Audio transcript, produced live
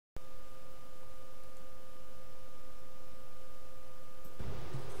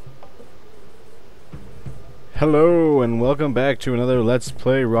Hello and welcome back to another Let's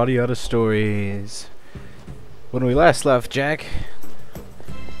Play Radiata Stories. When we last left, Jack,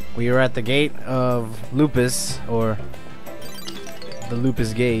 we were at the gate of Lupus, or the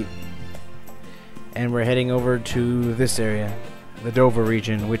Lupus Gate, and we're heading over to this area, the Dover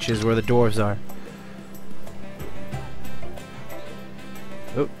region, which is where the dwarves are.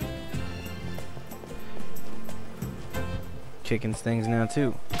 Oh. Kicking things now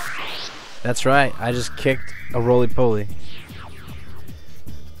too. That's right, I just kicked a roly-poly.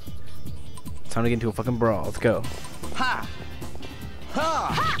 Time to get into a fucking brawl. Let's go. Ha!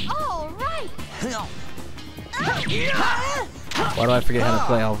 Ha! All right. Why do I forget how to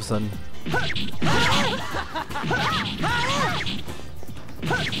play all of a sudden?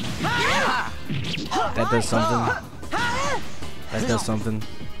 That does something. That does something.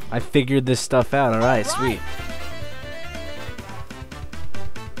 I figured this stuff out. Alright, sweet.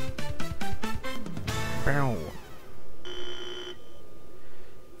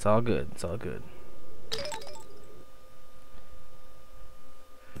 It's all good. It's all good.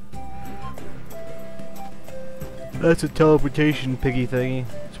 That's a teleportation piggy thingy.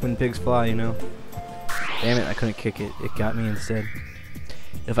 It's when pigs fly, you know. Damn it! I couldn't kick it. It got me instead.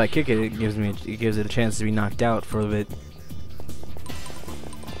 If I kick it, it gives it a chance to be knocked out for a bit.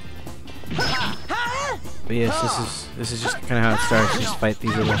 But yes, this is just kind of how it starts. You just fight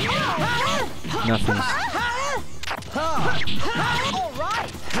these little nothings.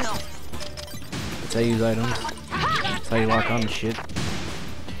 That's how you use items. That's how you lock on to shit.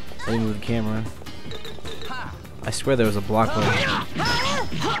 That's how you move the camera. I swear there was a block button.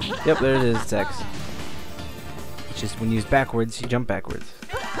 Yep, there it is. It's X. It's just when you use backwards, you jump backwards.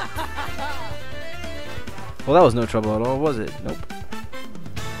 Well, that was no trouble at all, was it? Nope.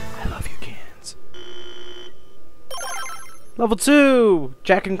 I love you, Gans. Level 2!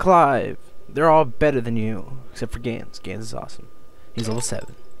 Jack and Clive. They're all better than you. Except for Gans. Gans is awesome. He's level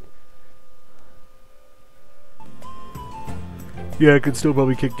 7. Yeah, I could still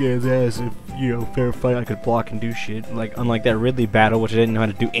probably kick Gans' ass if, you know, fair fight, I could block and do shit. Like, unlike that Ridley battle, which I didn't know how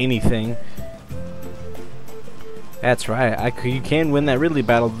to do anything. That's right, you can win that Ridley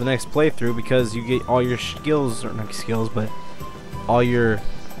battle the next playthrough because you get all your skills, or not skills, but all your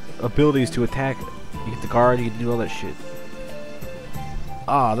abilities to attack. You get the guard, you can do all that shit.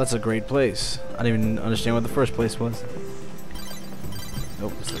 Ah, that's a great place. I didn't even understand what the first place was.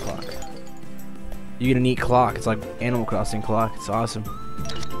 Nope, it's the clock. You get a neat clock. It's like Animal Crossing clock. It's awesome.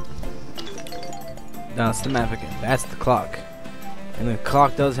 No, it's the map again. That's the clock. And the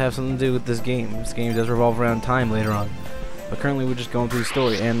clock does have something to do with this game. This game does revolve around time later on. But currently we're just going through the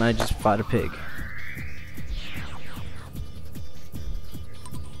story, and I just fought a pig.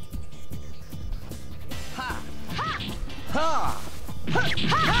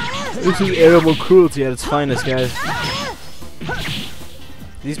 This is animal cruelty at its finest, guys.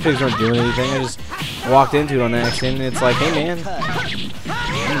 These pigs aren't doing anything. I just walked into it on accident, and it's like, hey man,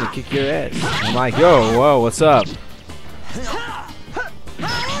 I'm gonna kick your ass. I'm like, yo, whoa, what's up?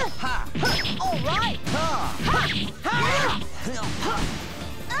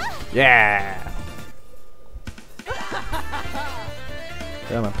 Yeah.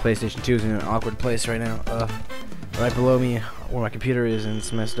 Yeah, my PlayStation 2 is in an awkward place right now. Right below me, where my computer is, and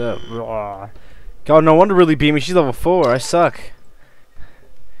it's messed up. God, no wonder Really beat me. She's level 4. I suck.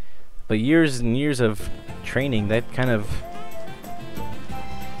 But years and years of training, that kind of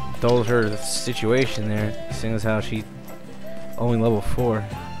dulled her situation there, seeing as how she only level 4.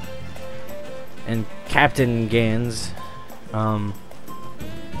 And Captain Gans,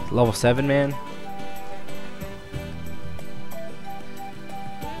 level 7, man.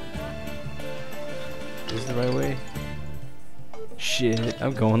 Is this the right way? Shit,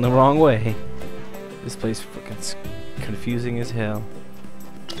 I'm going the wrong way. This place fucking confusing as hell.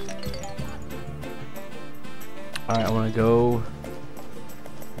 Alright, I want to go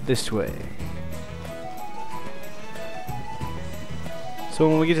this way. So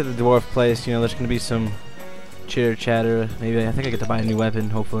when we get to the dwarf place, you know, there's going to be some chitter chatter. Maybe I think I get to buy a new weapon,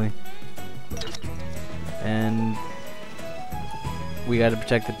 hopefully. And we got to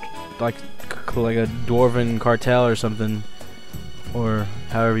protect the like a dwarven cartel or something, or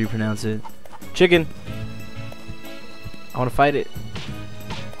however you pronounce it. Chicken. I want to fight it.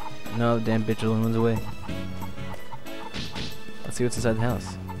 No, the damn bitch only runs away. Let's see what's inside the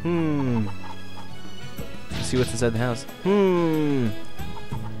house. Let's see what's inside the house.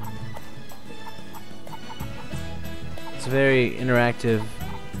 It's very interactive,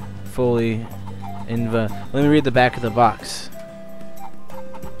 fully. Let me read the back of the box.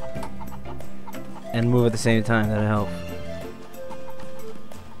 And move at the same time, that'll help.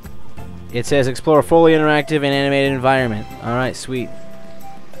 It says explore a fully interactive and animated environment. Alright, sweet.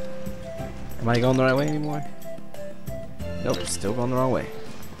 Am I going the right way anymore? Nope, it's still going the wrong way.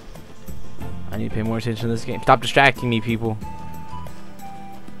 I need to pay more attention to this game. Stop distracting me, people.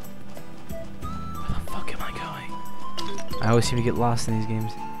 Where the fuck am I going? I always seem to get lost in these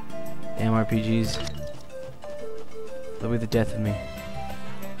games. Damn RPGs. They'll be the death of me.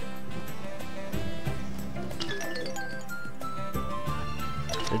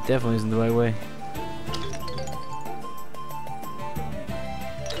 That definitely isn't the right way.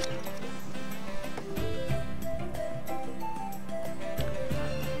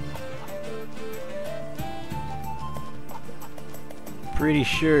 Pretty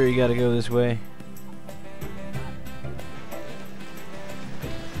sure you gotta go this way.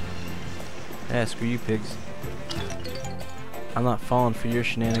 Yeah, screw you pigs. I'm not falling for your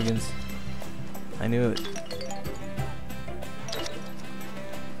shenanigans. I knew it.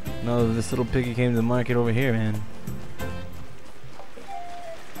 No, this little piggy came to the market over here, man.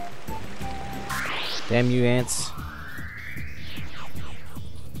 Damn you, ants.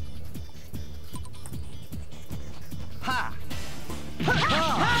 Ha!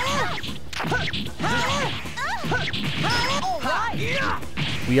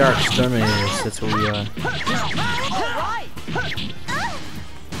 We are exterminators, that's what we are.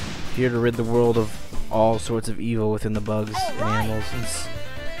 Here to rid the world of all sorts of evil within the bugs and animals and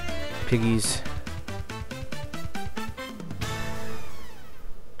piggies.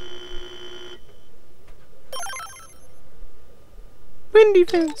 Wind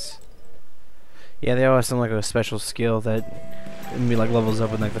defense! Yeah, they always have like a special skill that maybe like levels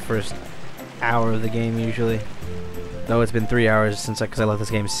up in like the first hour of the game usually. Though it's been 3 hours since because I let this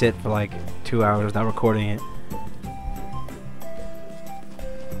game sit for like 2 hours without recording it.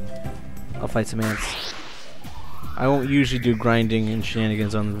 I'll fight some ants. I won't usually do grinding and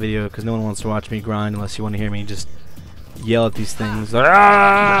shenanigans on the video because no one wants to watch me grind unless you want to hear me just yell at these things.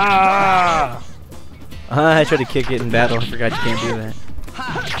 Ah! I tried to kick it in battle. I forgot you can't do that.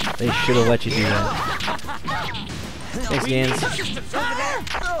 They should have let you do that. Thanks, Gans.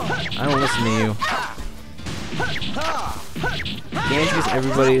 I don't listen to you. Gans gets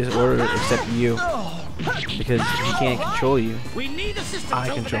everybody's order except you because he can't control you. I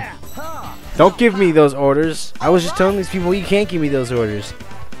control. Don't give me those orders. I was just telling these people you can't give me those orders.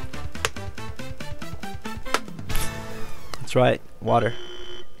 That's right. Water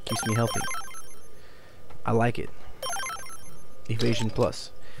keeps me healthy. I like it. Evasion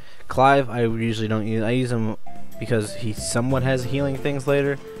plus. Clive, I usually don't use. I use him because he somewhat has healing things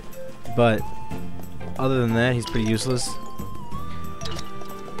later, but other than that, he's pretty useless.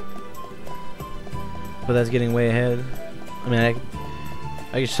 But that's getting way ahead. I mean, I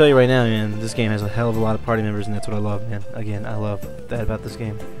can tell you right now, man, this game has a hell of a lot of party members, and that's what I love, man. Again, I love that about this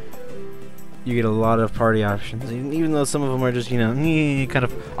game. You get a lot of party options, even though some of them are just, you know, kind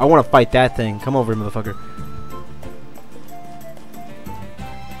of. I want to fight that thing. Come over, motherfucker.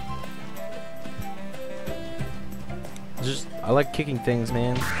 I like kicking things,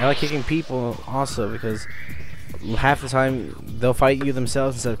 man. I like kicking people also because half the time they'll fight you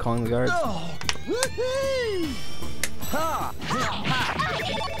themselves instead of calling the guards.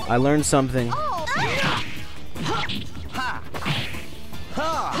 I learned something.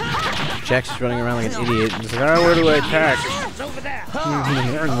 Jack's just running around like an idiot. He's like, oh, where do I attack?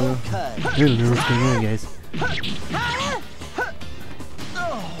 I don't know. What's going on, guys?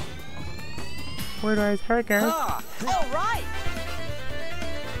 Where do I attack, guys? All right.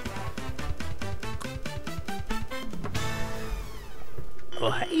 Oh,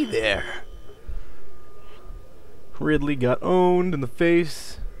 hey there. Ridley got owned in the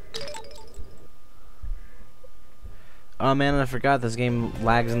face. Oh man, I forgot this game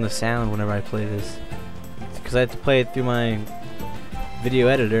lags in the sound whenever I play this. Because I have to play it through my video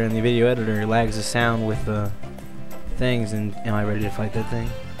editor, and the video editor lags the sound with the things. And am I ready to fight that thing?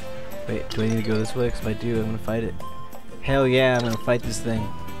 Wait, do I need to go this way? Because if I do, I'm going to fight it. Hell yeah, I'm going to fight this thing.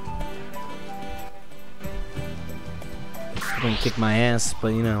 I'm going to kick my ass, but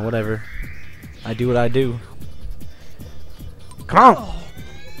you know, whatever. I do what I do. Come on!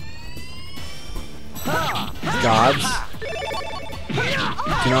 Gods.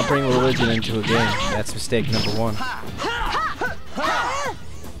 Do not bring religion into a game. That's mistake number one.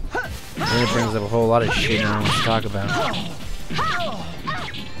 Then it brings up a whole lot of shit I don't want to talk about.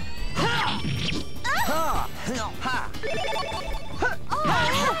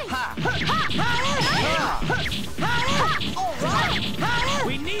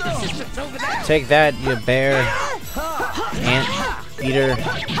 Take that, you bear. Ant eater.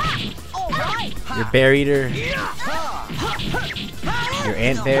 Your bear eater. Your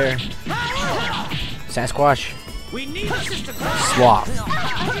ant bear. Sasquatch. We need assistance. Sloth.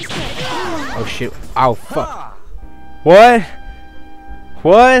 Oh shit. Ow, fuck. What?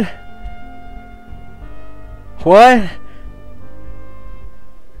 What? What?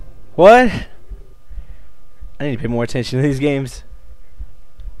 What? I need to pay more attention to these games.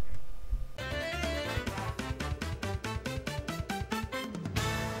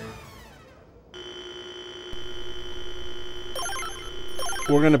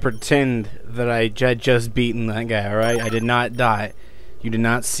 We're gonna pretend that I just beaten that guy, alright? I did not die. You did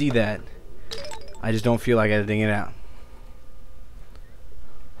not see that. I just don't feel like editing it out.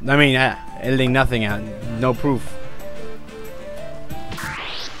 I mean, editing nothing out. No proof.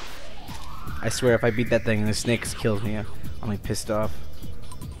 I swear if I beat that thing and the snake kills me, I'll be pissed off.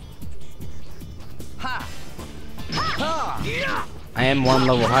 Ha! Ha! I am one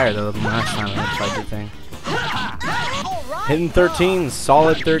level higher though than last time I tried the thing. All right. Hitting 13s,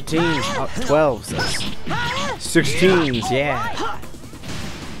 solid 13s, 12s, that's 16s, yeah.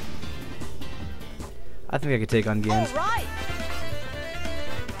 I think I could take on All Gans. right.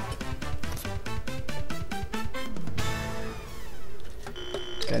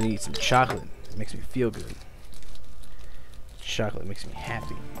 Gotta eat some chocolate. It makes me feel good. Chocolate makes me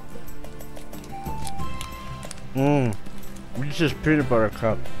happy. Mmm. Reese's peanut butter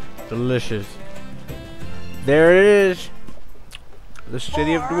cup. Delicious. There it is. The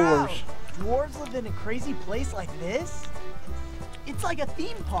city of dwarves. Dwarves live in a crazy place like this? It's like a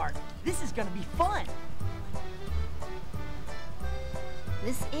theme park. This is gonna be fun.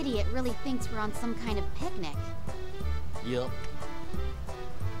 This idiot really thinks we're on some kind of picnic. Yep.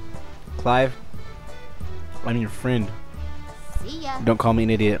 Clive, I'm your friend. See ya. Don't call me an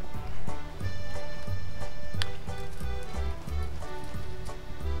idiot.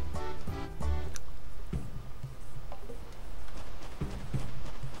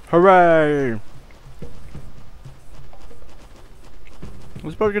 Hooray!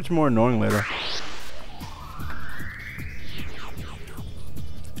 This probably gets more annoying later.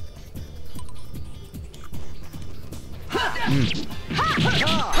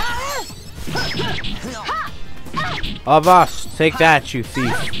 Avast, take that, you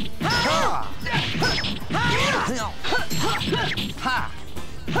thief.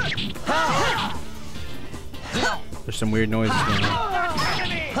 There's some weird noises going on.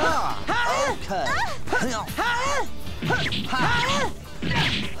 Okay.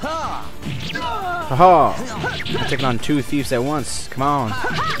 Haha! I'm taking on two thieves at once. Come on.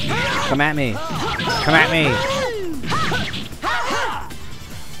 Come at me. Come at me.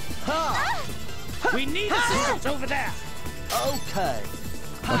 We need assistance over there. Okay.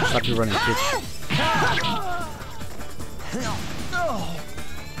 Why don't you stop your running, bitch?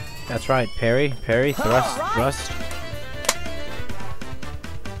 That's right. Parry, parry, thrust, thrust.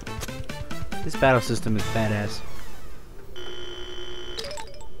 This battle system is badass.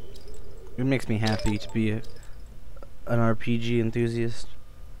 It makes me happy to be an RPG enthusiast.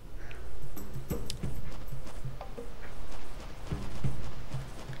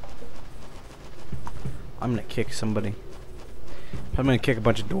 I'm gonna kick somebody. I'm gonna kick a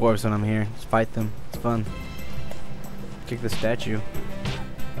bunch of dwarves when I'm here. Just fight them. It's fun. Kick the statue.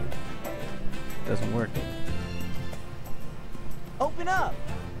 Doesn't work. Open up.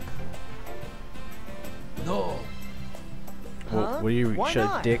 No. Huh? What are you, Why shut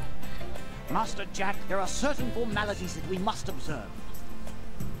not? dick? Master Jack, there are certain formalities that we must observe.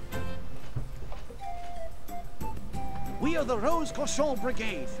 We are the Rose Cochon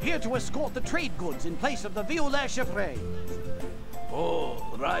brigade, here to escort the trade goods in place of the Violet Chevret.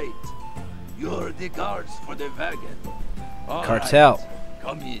 Oh, right. You're the guards for the wagon. All Cartel. right,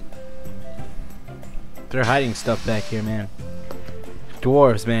 come in. They're hiding stuff back here, man.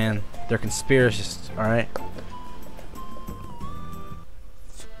 Dwarves, man. They're conspiracists, alright?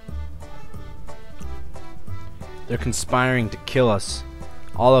 They're conspiring to kill us.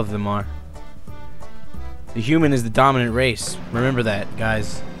 All of them are. The human is the dominant race. Remember that,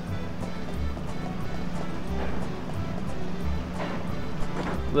 guys.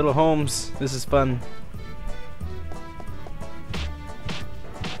 Little homes. This is fun.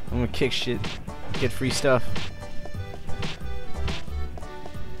 I'm gonna kick shit. Get free stuff.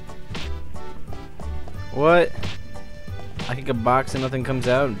 What? I kick a box and nothing comes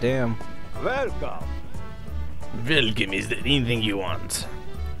out? Damn. Welcome. Welcome, is there anything you want?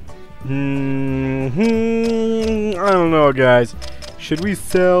 I don't know, guys. Should we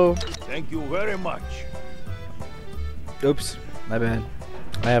sell? Thank you very much. Oops, my bad.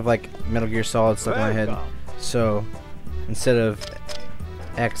 I have like Metal Gear Solid stuck in my head. Welcome. So, instead of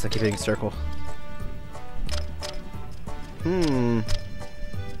X, I keep hitting circle.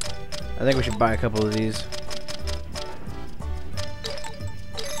 I I think we should buy a couple of these.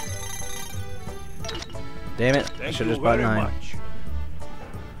 Damn it! I should have just bought 9.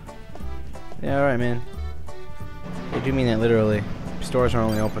 Yeah, alright, man. They do mean that literally. Stores are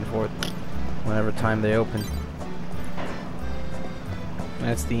only open for whenever time they open.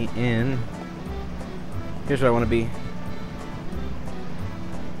 That's the inn. Here's where I want to be.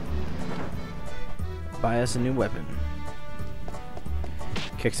 Buy us a new weapon.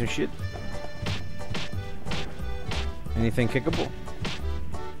 Kick some shit. Anything kickable?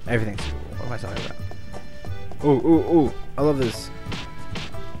 Everything's kickable. What am I talking about? Ooh, ooh, ooh. I love this.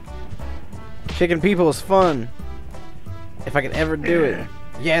 Kicking people is fun. If I could ever do it.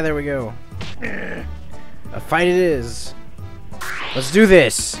 Yeah, there we go. A fight it is. Let's do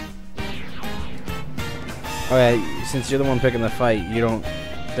this. Alright, since you're the one picking the fight, you don't...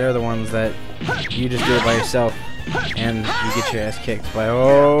 They're the ones that... You just do it by yourself. And you get your ass kicked by...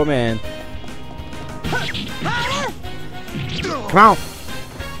 Oh, man. Come on!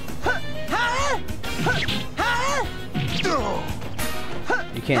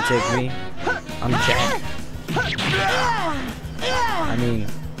 You can't take me. I'm Jack. I mean,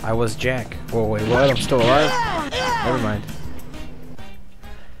 I was Jack. Whoa, wait, what? I'm still alive? Never mind.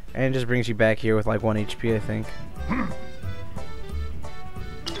 And it just brings you back here with like 1 HP, I think.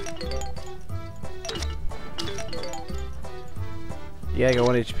 Yeah, I got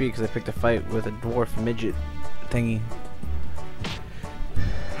 1 HP because I picked a fight with a dwarf midget thingy.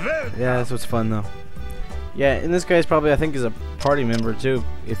 Yeah, that's what's fun though. Yeah, and this guy's probably, I think, is a party member too.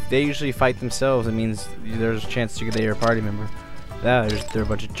 If they usually fight themselves, it means there's a chance they're a party member. Yeah, they're a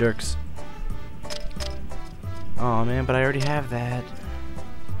bunch of jerks. Aw, man, but I already have that.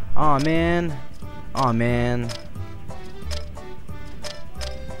 Aw, man. Aw, man.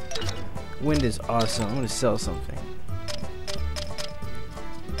 Wind is awesome. I'm gonna sell something.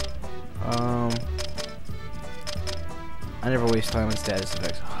 I never waste time on status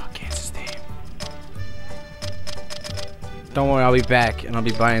effects. Oh, Kansas team. Don't worry, I'll be back and I'll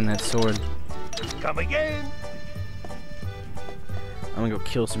be buying that sword. Come again. I'm gonna go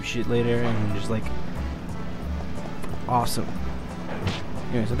kill some shit later and just like awesome.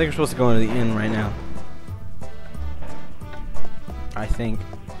 Anyways, I think we're supposed to go into the inn right now. I think.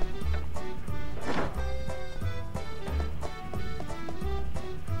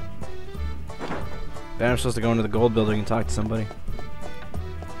 Then I'm supposed to go into the gold building and talk to somebody.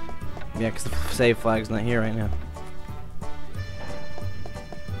 Yeah, because the save flag's not here right now.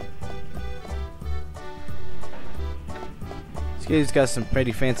 This guy's got some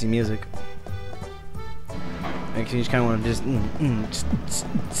pretty fancy music. Makes you just kind of want to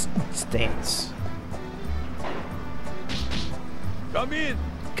just dance. Come in.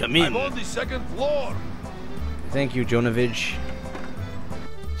 Come in. I'm on the 2nd floor. Thank you, Jonovich.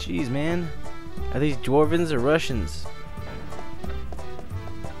 Jeez, man. Are these dwarvens or Russians?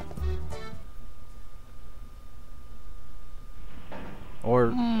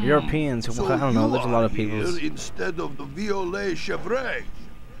 Or Europeans? So I don't know. There's a lot of you people. are here instead of the violet chevre.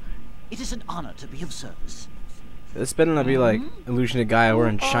 It is an honor to be of service. This better not be like Illusion of Gaia or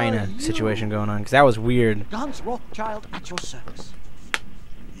in China situation going on, because that was weird. Gans Rothschild at your service.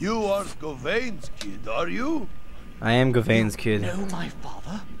 You are Gauvain's kid, are you? I am Gauvain's kid. Know my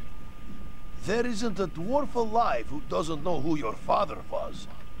father? There isn't a dwarf alive who doesn't know who your father was.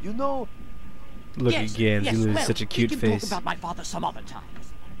 You know, Look Yes, again, yes, he loses well, such a cute we can face. talk about my father some other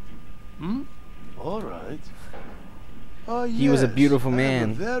time. all right. He was a beautiful I man.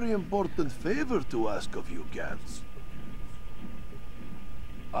 have a very important favor to ask of you, Gans.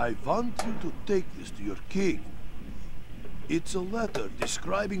 I want you to take this to your king. It's a letter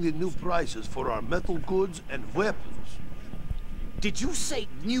describing the new prices for our metal goods and weapons. Did you say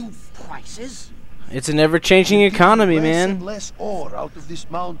new prices? It's an ever-changing economy, Less man. and less ore out of this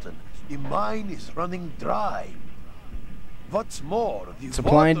mountain. The mine is running dry. What's more, the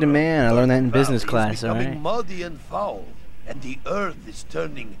Supply and water demand. I learned that in valley business is class, becoming alright? muddy and foul, and the earth is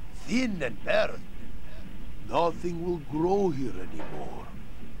turning thin and barren. Nothing will grow here anymore.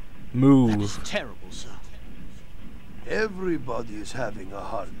 That Move. is terrible, sir. Everybody is having a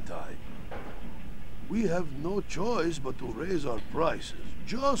hard time. We have no choice but to raise our prices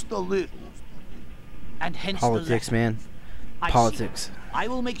just a little. And hence Politics, the letter. man. I see. Politics. I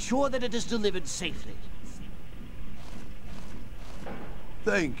will make sure that it is delivered safely.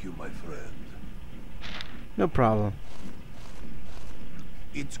 Thank you, my friend. No problem.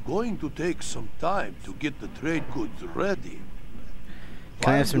 It's going to take some time to get the trade goods ready.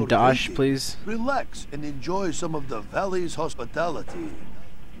 Can I have While some you're dosh, waiting, please? Relax and enjoy some of the valley's hospitality.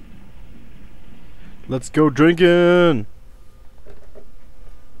 Let's go drinking.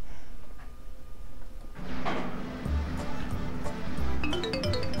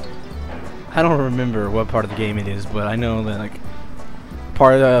 remember what part of the game it is, but I know that like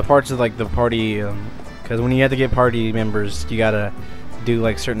parts of like the party, because when you have to get party members, you gotta do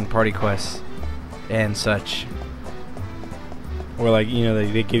like certain party quests and such, or like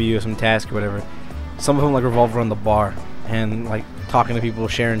they give you some task or whatever. Some of them like revolve around the bar and like talking to people,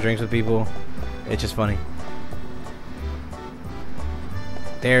 sharing drinks with people. It's just funny.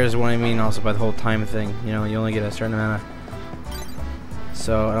 There's what I mean also by the whole time thing. You only get a certain amount of.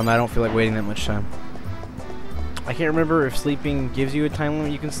 So I don't feel like waiting that much time. I can't remember if sleeping gives you a time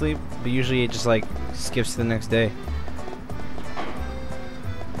limit you can sleep, but usually it just like skips to the next day.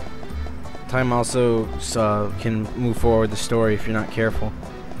 Time also can move forward the story if you're not careful.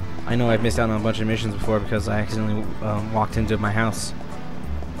 I know I've missed out on a bunch of missions before because I accidentally walked into my house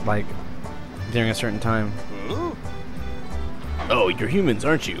like during a certain time. Oh, you're humans,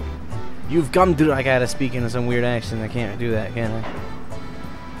 aren't you? You've come to. I gotta speak in some weird accent. I can't do that, can I?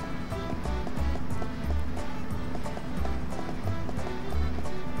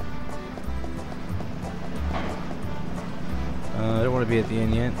 I don't want to be at the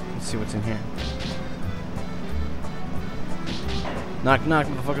end yet. Let's see what's in here. Knock, knock,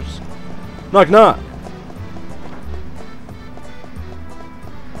 motherfuckers. Knock, knock.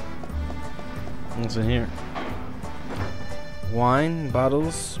 What's in here? Wine,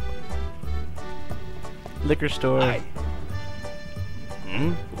 bottles, liquor store. Aye.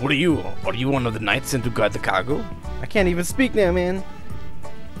 What are you? Are you one of the knights sent to guard the cargo? I can't even speak now, man.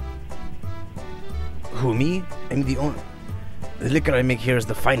 Who, me? I'm the owner. The liquor I make here is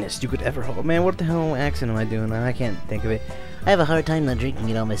the finest you could ever hope. Man, what the hell accent am I doing? I can't think of it. I have a hard time not drinking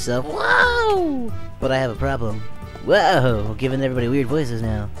it all myself. Whoa! But I have a problem. Whoa! Giving everybody weird voices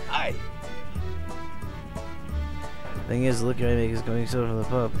now. Aye. Thing is, the liquor I make is going so to the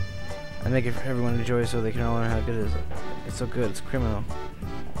pub. I make it for everyone to enjoy so they can all learn how good it is. It's so good, it's criminal.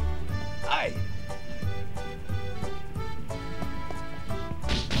 Aye.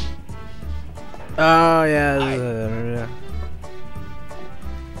 Oh, yeah.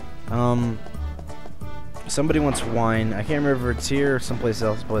 Somebody wants wine. I can't remember if it's here or someplace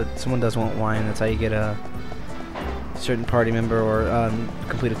else, but someone does want wine. That's how you get a certain party member or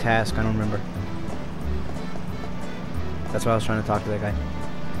complete a task. I don't remember. That's why I was trying to talk to that guy.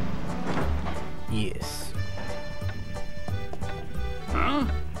 Yes. Huh?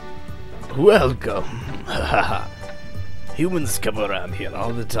 Welcome. Humans come around here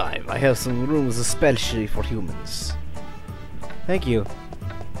all the time. I have some rooms especially for humans. Thank you.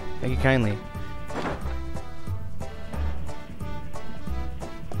 Thank you kindly.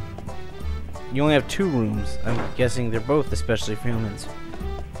 You only have 2 rooms. I'm guessing they're both especially for humans.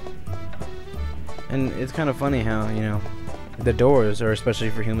 And it's kind of funny how, the doors are especially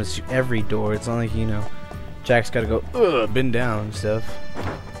for humans. Every door. It's not like, Jack's gotta go, bend down and stuff.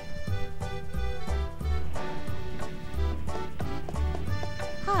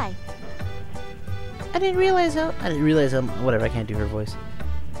 Hi. I didn't realize how. Whatever, I can't do her voice.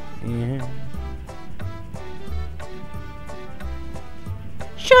 Yeah.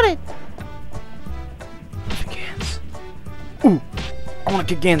 Shoot it! Gans. Ooh! I wanna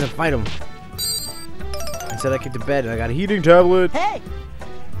kick Gans and fight him. Instead I kicked the bed and I got a heating tablet. Hey!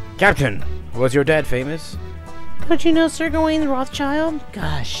 Captain, was your dad famous? Don't you know Sir Gawain Rothschild?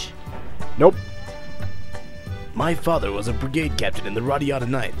 Gosh. Nope. My father was a brigade captain in the Radiata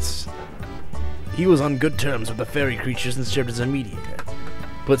Knights. He was on good terms with the fairy creatures and served as a mediator.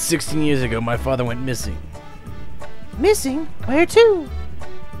 But 16 years ago, my father went missing. Missing? Where to?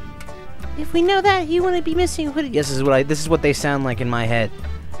 If we know that, he wouldn't be missing. Yes, this is what they sound like in my head.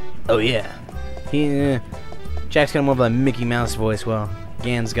 Oh yeah. Jack's got more of a Mickey Mouse voice, while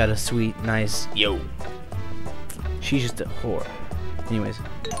Gan's got a sweet, nice Yo. She's just a whore. Anyways.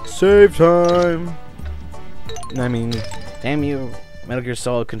 Save time! I mean, damn you. Metal Gear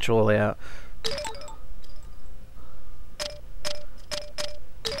Solid control layout.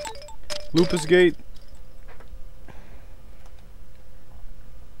 Lupus Gate.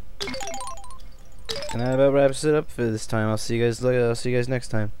 And that about wraps it up for this time. I'll see you guys next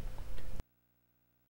time.